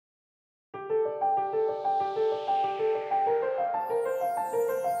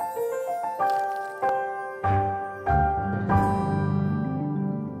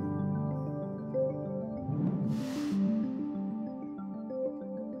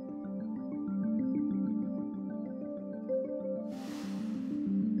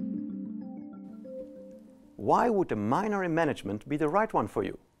Why would the minor in management be the right one for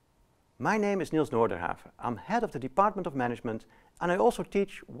you? My name is Niels Noorderhaven. I'm head of the Department of Management and I also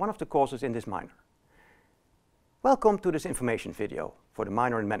teach one of the courses in this minor. Welcome to this information video for the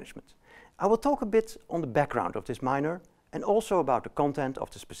minor in management. I will talk a bit on the background of this minor and also about the content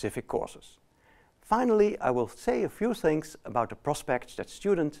of the specific courses. Finally, I will say a few things about the prospects that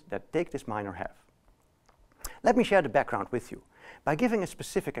students that take this minor have. Let me share the background with you by giving a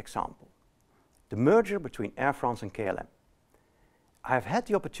specific example. The merger between Air France and KLM. I have had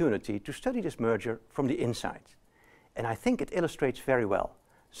the opportunity to study this merger from the inside, and I think it illustrates very well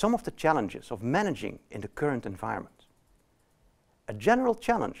some of the challenges of managing in the current environment. A general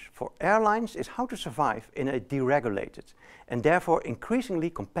challenge for airlines is how to survive in a deregulated and therefore increasingly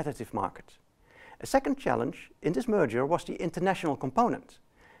competitive market. A second challenge in this merger was the international component,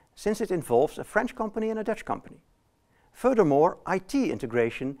 since it involves a French company and a Dutch company. Furthermore, IT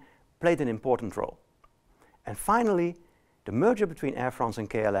integration played an important role. And finally, the merger between Air France and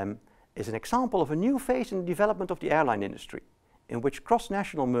KLM is an example of a new phase in the development of the airline industry, in which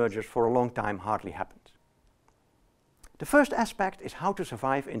cross-national mergers for a long time hardly happened. The first aspect is how to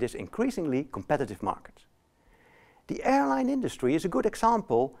survive in this increasingly competitive market. The airline industry is a good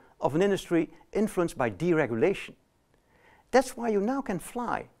example of an industry influenced by deregulation. That's why you now can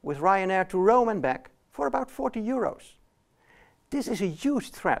fly with Ryanair to Rome and back for about 40 euros. This is a huge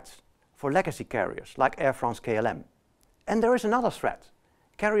threat for legacy carriers like Air France KLM. And there is another threat,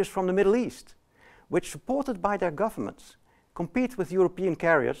 carriers from the Middle East, which, supported by their governments, compete with European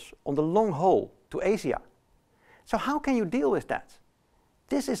carriers on the long haul to Asia. So how can you deal with that?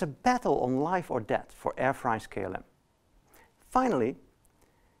 This is a battle on life or death for Air France KLM. Finally,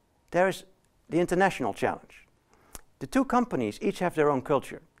 there is the international challenge. The two companies each have their own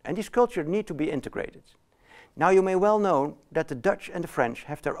culture, and these cultures need to be integrated. Now you may well know that the Dutch and the French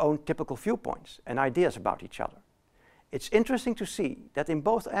have their own typical viewpoints and ideas about each other. It's interesting to see that in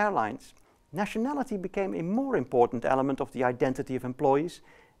both airlines, nationality became a more important element of the identity of employees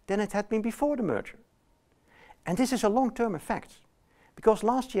than it had been before the merger. And this is a long-term effect, because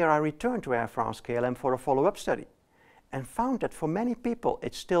last year I returned to Air France KLM for a follow-up study and found that for many people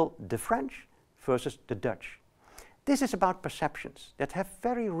it's still the French versus the Dutch. This is about perceptions that have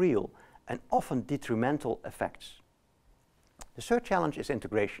very real and often detrimental effects. The third challenge is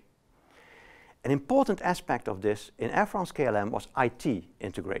integration. An important aspect of this in Air France KLM was IT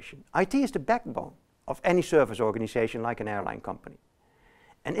integration. IT is the backbone of any service organization like an airline company.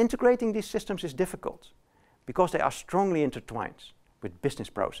 And integrating these systems is difficult because they are strongly intertwined with business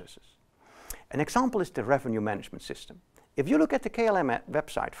processes. An example is the revenue management system. If you look at the KLM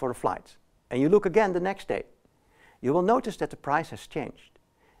website for a flight and you look again the next day, you will notice that the price has changed.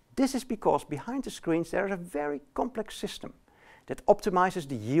 This is because behind the screens there is a very complex system that optimizes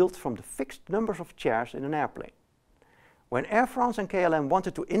the yield from the fixed numbers of chairs in an airplane. When Air France and KLM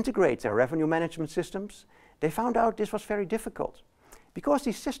wanted to integrate their revenue management systems, they found out this was very difficult because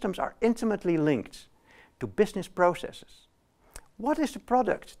these systems are intimately linked to business processes. What is the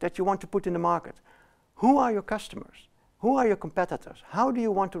product that you want to put in the market? Who are your customers? Who are your competitors? How do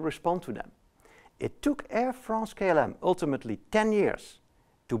you want to respond to them? It took Air France KLM ultimately 10 years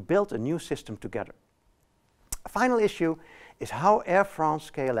to build a new system together. A final issue is how Air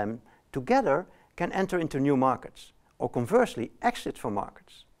France KLM together can enter into new markets, or conversely exit from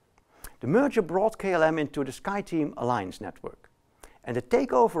markets. The merger brought KLM into the SkyTeam Alliance network, and the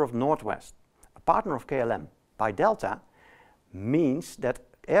takeover of Northwest, a partner of KLM, by Delta, means that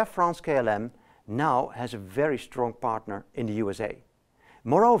Air France KLM now has a very strong partner in the USA.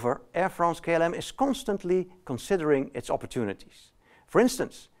 Moreover, Air France KLM is constantly considering its opportunities. For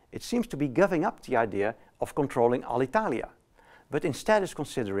instance, it seems to be giving up the idea of controlling Alitalia, but instead is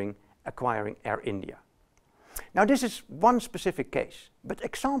considering acquiring Air India. Now this is one specific case, but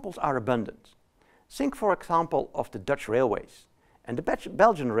examples are abundant. Think for example of the Dutch railways and the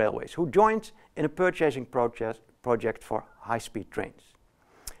Belgian railways who joined in a purchasing project for high-speed trains.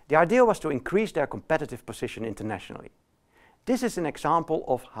 The idea was to increase their competitive position internationally. This is an example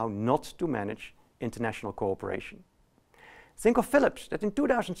of how not to manage international cooperation. Think of Philips that in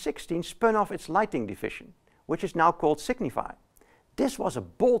 2016 spun off its lighting division, which is now called Signify. This was a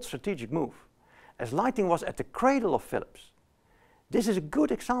bold strategic move, as lighting was at the cradle of Philips. This is a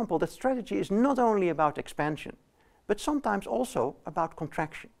good example that strategy is not only about expansion, but sometimes also about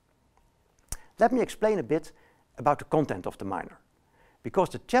contraction. Let me explain a bit about the content of the minor, because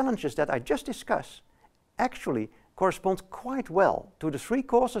the challenges that I just discussed actually correspond quite well to the three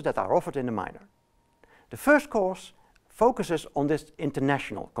courses that are offered in the minor. The first course focuses on this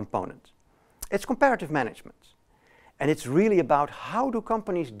international component. It's comparative management. And it's really about how do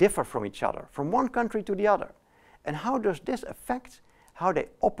companies differ from each other, from one country to the other, and how does this affect how they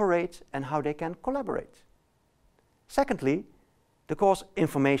operate and how they can collaborate. Secondly, the course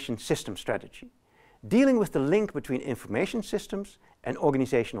Information System Strategy, dealing with the link between information systems and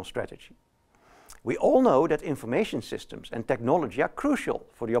organizational strategy. We all know that information systems and technology are crucial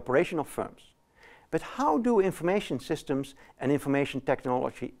for the operation of firms. But how do information systems and information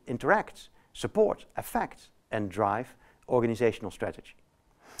technology interact, support, affect, and drive organizational strategy?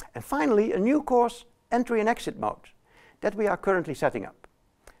 And finally, a new course, Entry and Exit Mode, that we are currently setting up.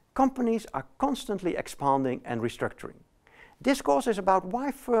 Companies are constantly expanding and restructuring. This course is about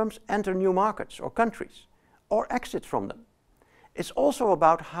why firms enter new markets or countries, or exit from them. It's also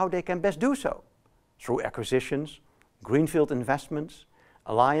about how they can best do so, through acquisitions, greenfield investments,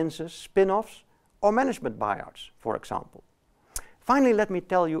 alliances, spin-offs, or management buyouts, for example. Finally, let me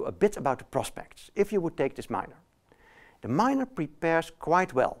tell you a bit about the prospects, if you would take this minor. The minor prepares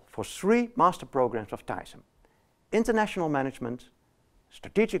quite well for 3 master programs of TISM: International Management,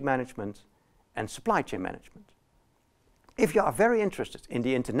 Strategic Management, and Supply Chain Management. If you are very interested in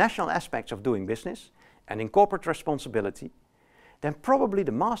the international aspects of doing business and in corporate responsibility, then probably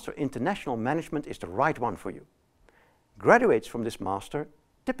the Master International Management is the right one for you. Graduates from this master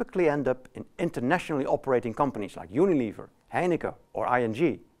typically end up in internationally operating companies like Unilever, Heineken, or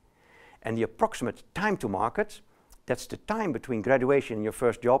ING. And the approximate time to market, that's the time between graduation and your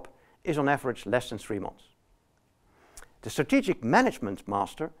first job, is on average less than 3 months. The Strategic Management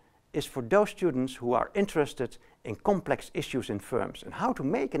Master is for those students who are interested in complex issues in firms and how to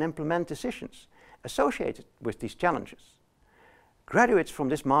make and implement decisions associated with these challenges. Graduates from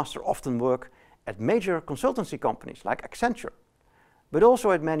this master often work at major consultancy companies like Accenture, but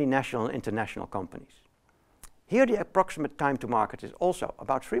also at many national and international companies. Here the approximate time to market is also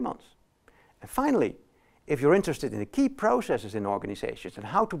about 3 months. And finally, if you're interested in the key processes in organizations and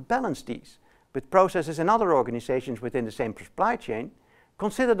how to balance these with processes in other organizations within the same supply chain,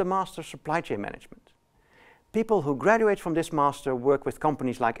 consider the Master Supply Chain Management. People who graduate from this master work with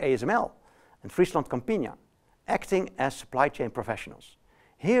companies like ASML and Friesland Campina, acting as supply chain professionals.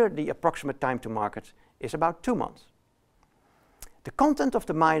 Here the approximate time to market is about 2 months. The content of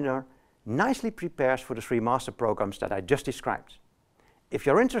the minor nicely prepares for the 3 master programs that I just described. If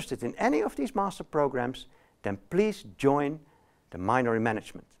you're interested in any of these master programs, then please join the minor in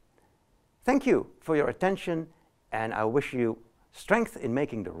management. Thank you for your attention, and I wish you strength in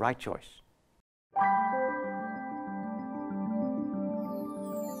making the right choice.